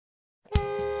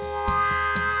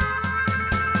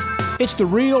It's the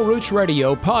Real Roots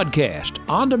Radio podcast,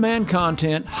 on-demand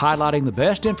content highlighting the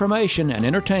best information and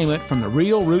entertainment from the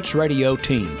Real Roots Radio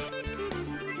team.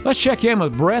 Let's check in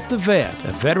with Brett the Vet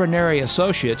of Veterinary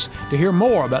Associates to hear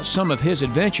more about some of his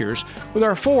adventures with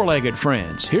our four-legged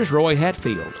friends. Here's Roy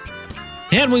Hatfield.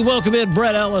 And we welcome in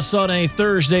Brett Ellis on a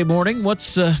Thursday morning.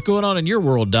 What's going on in your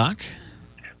world, Doc?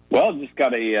 Well, just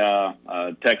got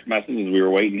a text message as we were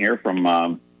waiting here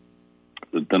from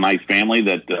the nice family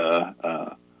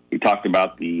that we talked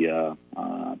about the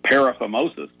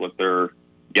paraphimosis, what they're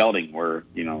gelding, where,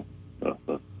 you know,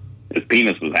 his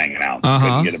penis was hanging out.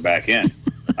 Couldn't get it back in.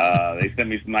 They sent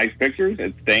me some nice pictures.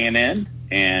 It's staying in,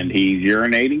 and he's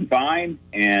urinating fine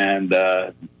and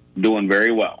doing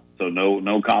very well. So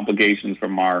no complications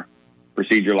from our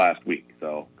procedure last week.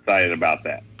 So excited about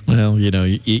that. Well, you know,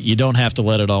 you don't have to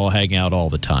let it all hang out all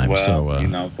the time. Well, so, you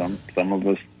know, some of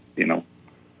us, you know,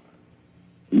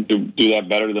 do that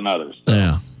better than others. So.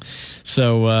 Yeah.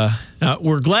 So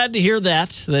we're glad to hear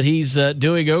that he's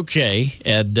doing okay.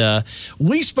 And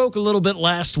we spoke a little bit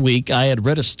last week. I had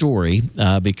read a story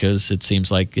because it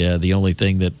seems like the only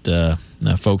thing that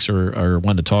folks are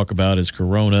wanting to talk about is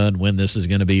Corona and when this is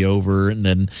going to be over. And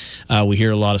then we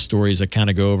hear a lot of stories that kind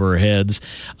of go over our heads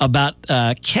about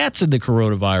cats and the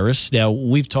coronavirus. Now,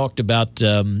 we've talked about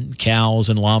cows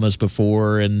and llamas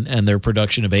before and their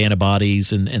production of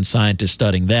antibodies and scientists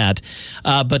studying that.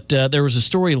 But there was a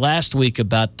story last week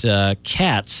about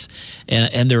cats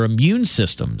and their immune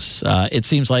systems. It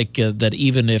seems like that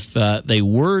even if they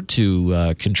were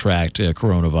to contract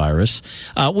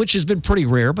coronavirus, which has been pretty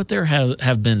rare, but there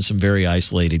have been some very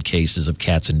isolated cases of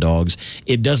cats and dogs,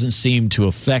 it doesn't seem to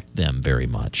affect them very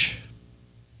much.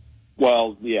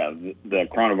 Well, yeah, the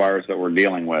coronavirus that we're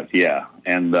dealing with, yeah.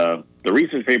 And the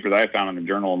research paper that I found in the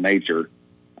Journal of Nature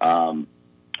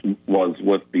was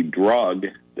with the drug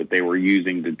that they were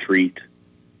using to treat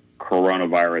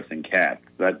coronavirus in cats.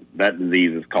 That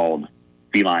disease is called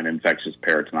feline infectious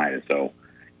peritonitis. So,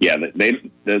 yeah,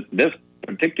 this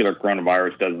particular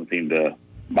coronavirus doesn't seem to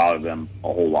bother them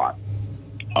a whole lot.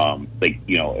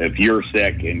 You know, if you're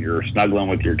sick and you're snuggling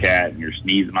with your cat and you're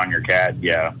sneezing on your cat,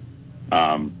 yeah,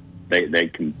 they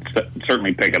can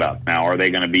certainly pick it up. Now, are they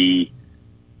going to be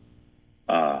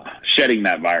shedding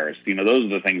that virus? You know, those are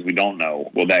the things we don't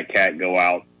know. Will that cat go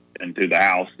out into the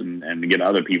house and get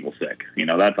other people sick? You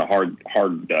know, that's a hard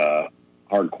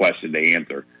question to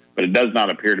answer. But it does not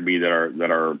appear to be that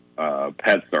our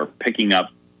pets are picking up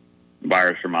the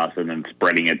virus from us and then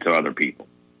spreading it to other people.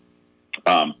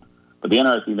 But the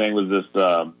interesting thing was this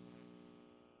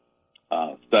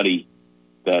study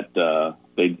that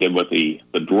they did with the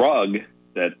drug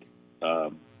that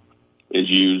is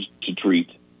used to treat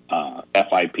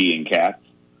FIP in cats.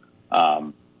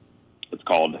 It's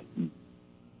called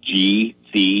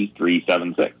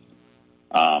GC376.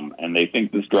 And they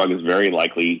think this drug is very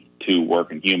likely to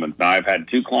work in humans. Now, I've had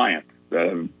two clients that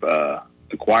have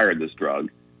acquired this drug.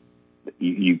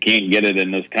 You can't get it in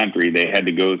this country. They had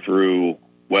to go through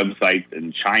websites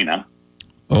in China.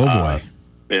 Oh, boy.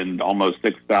 Spend almost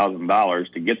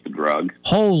 $6,000 to get the drug.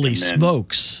 Holy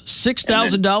smokes.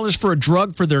 $6,000 for a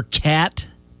drug for their cat?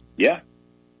 Yeah.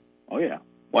 Oh, yeah.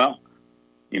 Well,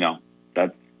 you know,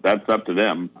 that's up to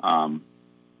them.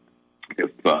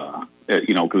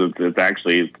 You know, because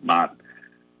it's not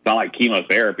like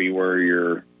chemotherapy where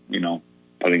you're, you know,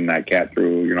 putting that cat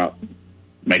through, you're not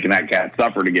making that cat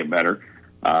suffer to get better,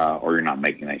 or you're not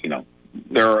making it, you know.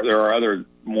 There are other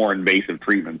more invasive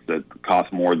treatments that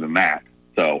cost more than that.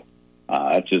 So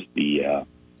that's just the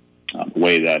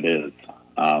way that is.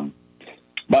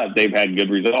 But they've had good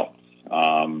results,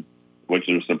 which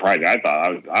is surprising. I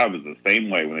thought I was the same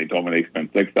way when they told me they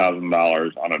spent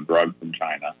 $6,000 on a drug from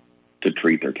China to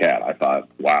treat their cat. I thought,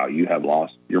 wow, you have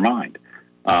lost your mind.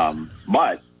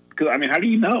 But, because, I mean, how do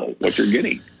you know what you're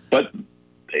getting? But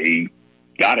they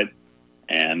got it,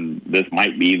 and this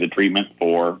might be the treatment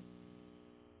for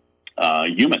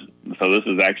humans. So this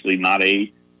is actually not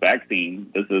a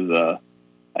vaccine. This is a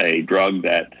drug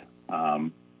that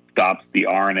stops the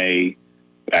RNA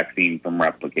vaccine from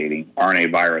replicating,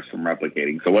 RNA virus from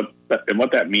replicating. So what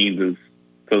that means is,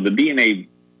 so the DNA,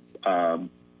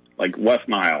 like West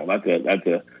Nile, that's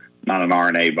not an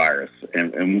RNA virus,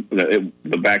 and the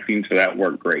vaccines for that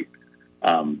work great.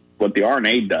 What the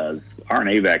RNA does,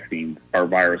 RNA vaccines are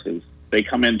viruses. They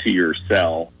come into your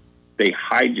cell, they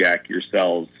hijack your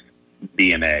cell's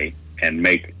DNA and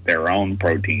make their own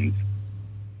proteins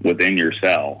within your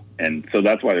cell, and so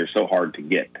that's why they're so hard to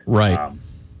get. Right.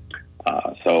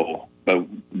 But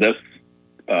this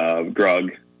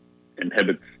drug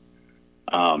inhibits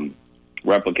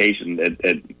replication,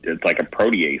 it's like a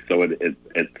protease. So it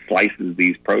slices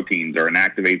these proteins or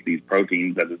inactivates these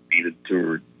proteins that is needed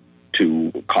to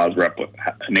cause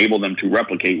enable them to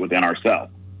replicate within our cell.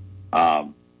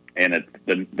 And it's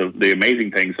the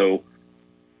amazing thing. So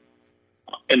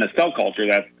in the cell culture,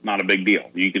 that's not a big deal.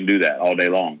 You can do that all day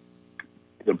long.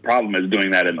 The problem is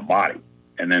doing that in the body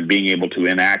and then being able to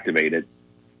inactivate it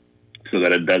so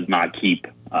that it does not keep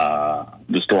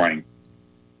destroying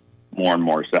more and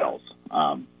more cells.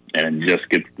 And it just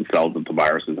gets the cells that the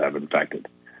viruses have infected.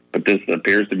 But this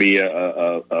appears to be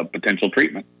a potential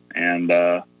treatment, and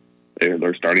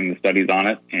they're starting the studies on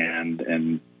it.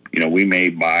 And we may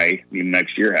by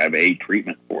next year have a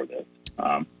treatment for this.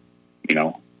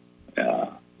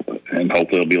 And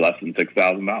hopefully it'll be less than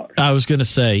 $6,000. I was going to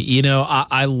say,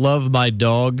 I love my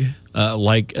dog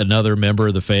like another member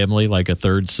of the family, like a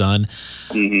third son.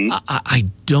 Mm-hmm. I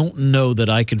don't know that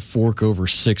I could fork over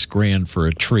 $6,000 for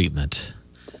a treatment.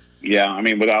 Yeah, I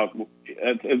mean,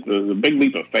 it's a big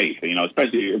leap of faith.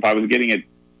 Especially if I was getting it,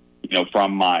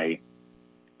 from my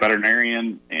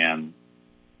veterinarian, and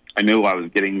I knew I was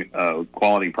getting a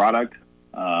quality product.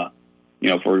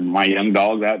 For my young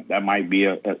dog, that might be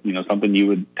something you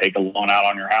would take a loan out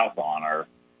on your house on, or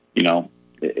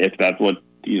if that's what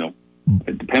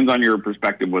it depends on your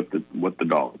perspective with the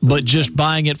dog. But just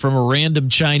buying it from a random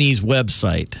Chinese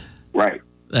website, right?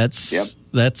 That's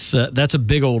a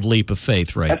big old leap of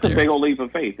faith, right? That's a big old leap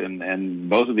of faith, and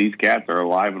both of these cats are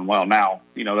alive and well now.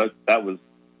 That was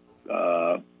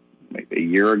maybe a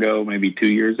year ago, maybe 2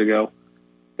 years ago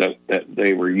that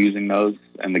they were using those,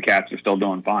 and the cats are still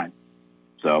doing fine.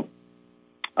 So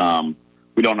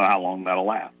we don't know how long that'll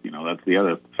last. That's the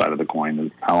other side of the coin,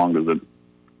 is how long does it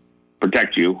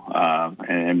protect you,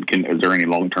 and is there any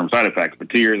long-term side effects? But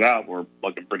 2 years out, we're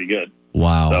looking pretty good.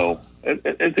 Wow. So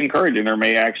it's encouraging. There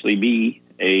may actually be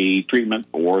a treatment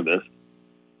for this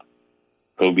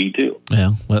COVID-2.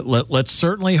 Yeah, let's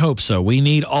certainly hope so. We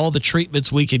need all the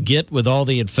treatments we could get with all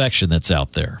the infection that's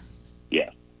out there.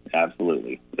 Yes,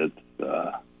 absolutely. It's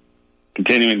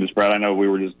continuing to spread. I know we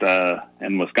were just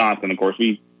in Wisconsin. Of course,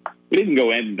 we didn't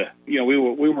go into, we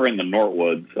were in the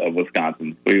Northwoods of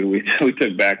Wisconsin. We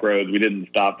took back roads. We didn't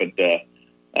stop at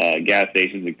gas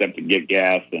stations except to get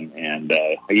gas, and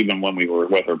even when we were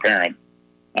with our parents,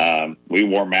 we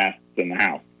wore masks in the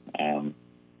house.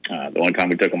 The only time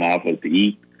we took them off was to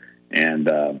eat, and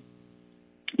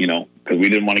because we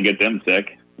didn't want to get them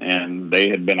sick, and they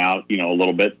had been out, a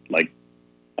little bit,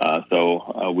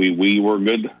 so we were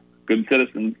good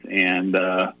citizens, and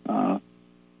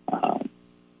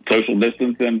social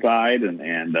distance inside,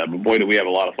 and but boy, did we have a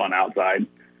lot of fun outside.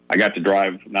 I got to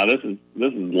drive. Now this is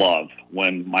love.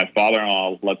 When my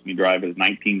father-in-law lets me drive his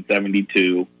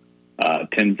 1972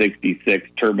 1066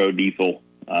 turbo diesel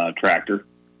tractor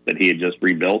that he had just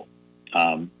rebuilt,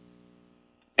 and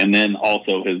then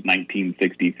also his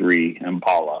 1963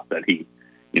 Impala that he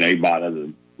bought as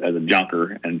a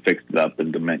junker and fixed it up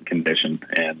into mint condition,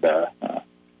 and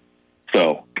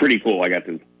so pretty cool. I got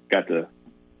to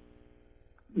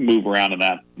move around in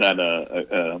that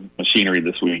machinery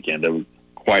this weekend. It was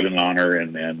quite an honor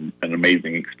and an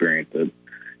amazing experience that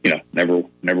never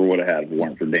would have had if it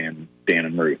weren't for Dan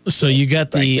and Marie. So you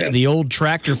got the old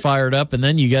tractor fired up, and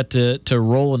then you got to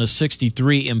roll in a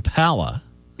 63 Impala.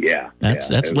 Yeah,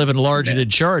 that's living large and in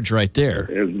charge right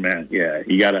there. It was meant. Yeah,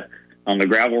 you got to, on the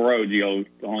gravel road, you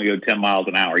only go 10 miles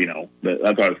an hour. But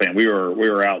that's what I was saying. We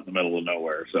were out in the middle of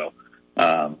nowhere, so.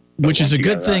 Which is a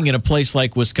good thing in a place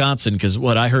like Wisconsin, because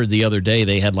what I heard the other day,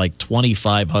 they had like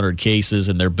 2,500 cases,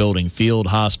 and they're building field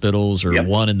hospitals or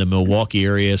one in the Milwaukee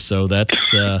area. So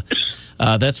that's a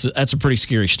pretty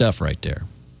scary stuff right there.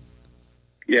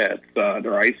 Yeah, it's their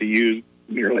ICUs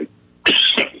nearly.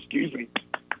 Excuse me,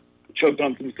 choked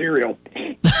on some cereal.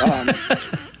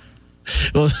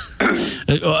 Well,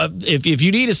 if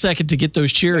you need a second to get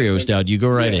those Cheerios down, you go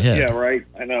right ahead. Yeah, right.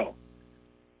 I know.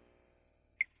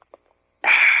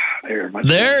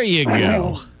 There you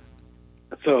go.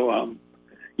 So,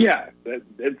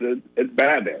 it's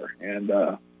bad there, and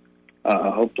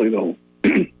hopefully they'll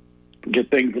get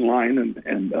things in line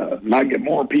and not get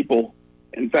more people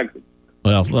infected.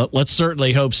 Well, let's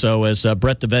certainly hope so, as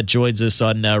Brett the Vet joins us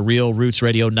on Real Roots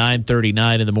Radio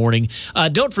 9:39 in the morning.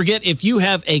 Don't forget, if you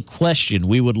have a question,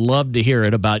 we would love to hear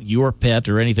it about your pet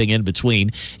or anything in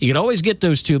between. You can always get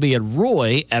those to me at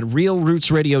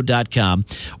roy@realrootsradio.com,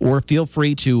 or feel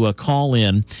free to call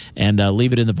in and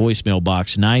leave it in the voicemail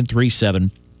box, 937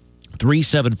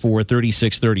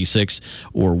 374-3636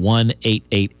 or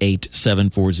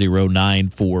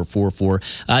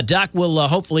 1-888-740-9444. Doc, we'll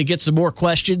hopefully get some more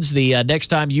questions the next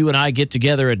time you and I get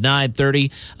together at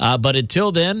 9:30. But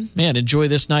until then, man, enjoy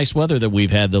this nice weather that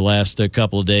we've had the last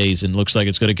couple of days, and looks like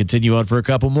it's going to continue on for a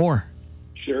couple more.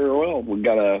 Sure will. I'm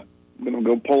going to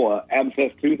go pull an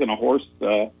abscess tooth in a horse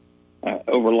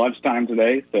over lunchtime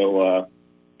today. So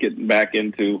getting back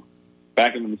into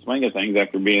the swing of things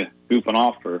after being goofing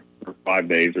off for 5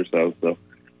 days or so. So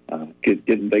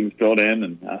getting things filled in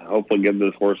and hopefully give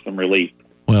this horse some relief.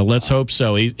 Well, let's hope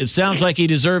so. It sounds like he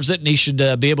deserves it, and he should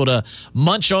be able to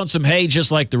munch on some hay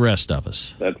just like the rest of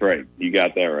us. That's right. You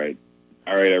got that right.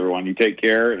 All right, everyone. You take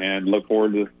care, and look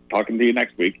forward to talking to you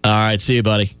next week. All right. See you,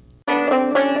 buddy.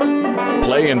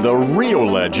 Playing the real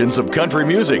legends of country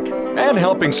music and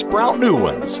helping sprout new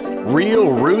ones.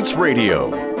 Real Roots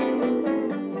Radio.